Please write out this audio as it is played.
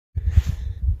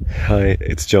Hi,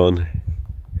 it's John.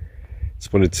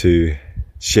 Just wanted to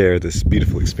share this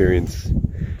beautiful experience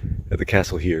at the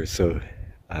castle here. So,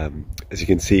 as you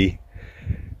can see,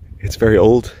 it's very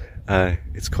old.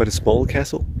 It's quite a small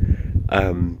castle.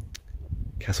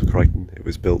 Castle Crichton. It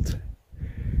was built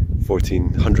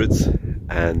 1400s,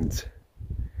 and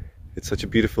it's such a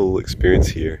beautiful experience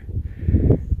here.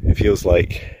 It feels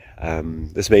like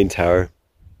this main tower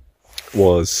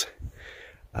was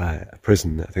a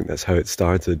prison. I think that's how it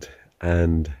started,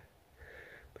 and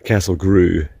the castle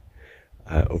grew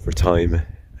over time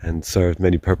and served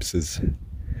many purposes.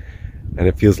 And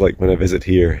it feels like when I visit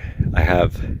here, I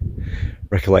have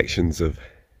recollections of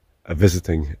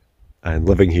visiting and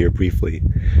living here briefly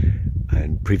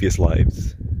and previous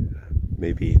lives,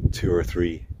 maybe 2 or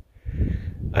 3,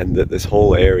 and that this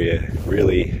whole area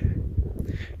really,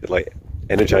 it like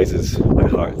energizes my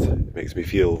heart. It makes me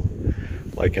feel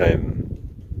like I'm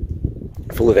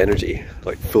full of energy,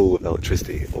 like full of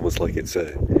electricity, almost like it's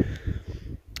a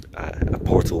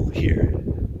portal here,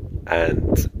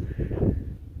 and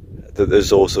that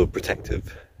there's also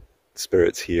protective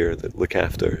spirits here that look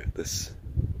after this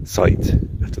site,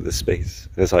 after this space.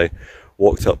 And as I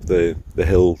walked up the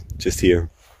hill just here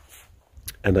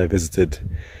and I visited,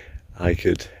 I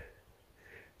could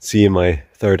see in my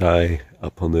third eye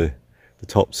up on the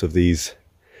tops of these,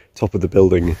 top of the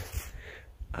building,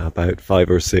 about 5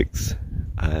 or 6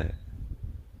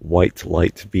 white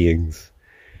light beings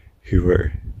who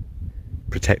were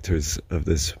protectors of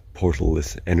this portal,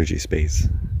 this energy space,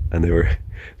 and they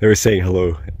were saying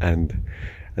hello and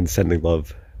sending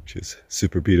love, which is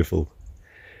super beautiful.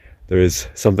 There is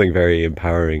something very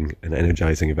empowering and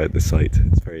energizing about this site.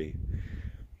 It's very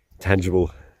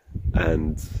tangible,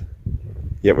 and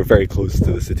yet we're very close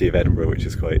to the city of Edinburgh, which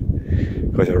is quite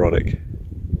ironic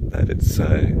that it's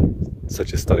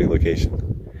such a stunning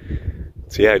location.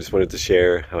 So yeah, I just wanted to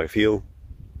share how I feel.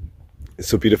 It's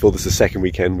so beautiful. This is the second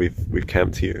weekend we've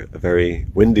camped here. A very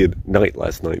windy night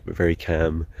last night, but very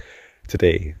calm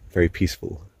today, very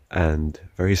peaceful and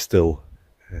very still.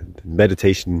 And in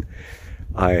meditation,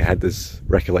 I had this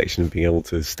recollection of being able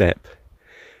to step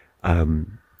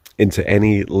into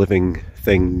any living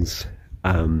thing's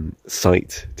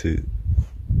sight, to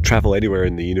travel anywhere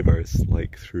in the universe,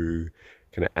 like through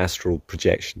kind of astral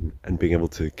projection, and being able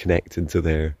to connect into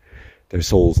their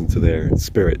souls, into their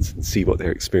spirits, and see what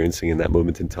they're experiencing in that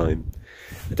moment in time,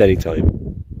 at any time.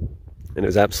 And it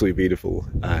was absolutely beautiful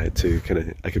to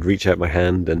I could reach out my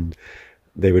hand and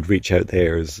they would reach out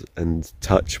theirs and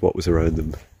touch what was around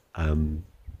them.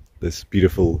 This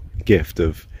beautiful gift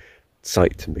of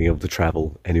sight and being able to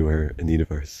travel anywhere in the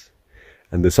universe.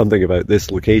 And there's something about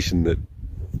this location that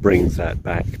brings that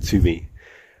back to me.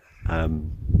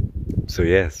 So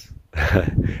yes,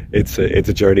 it's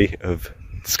a journey of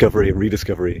discovery and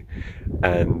rediscovery,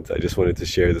 and I just wanted to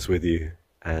share this with you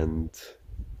and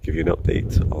give you an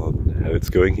update on how it's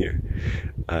going here.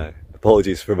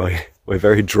 Apologies for my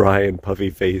very dry and puffy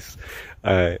face.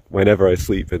 Whenever I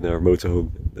sleep in our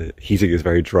motorhome, the heating is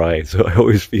very dry, so I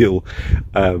always feel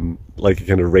like a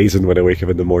kind of raisin when I wake up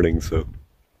in the morning. So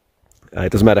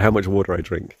it doesn't matter how much water I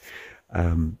drink.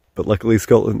 But luckily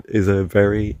Scotland is a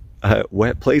very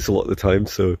wet place a lot of the time,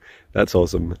 so that's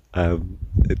awesome.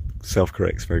 It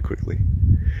self-corrects very quickly.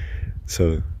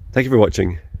 So thank you for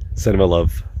watching. Sending my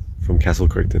love from Castle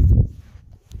Crichton.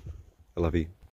 I love you.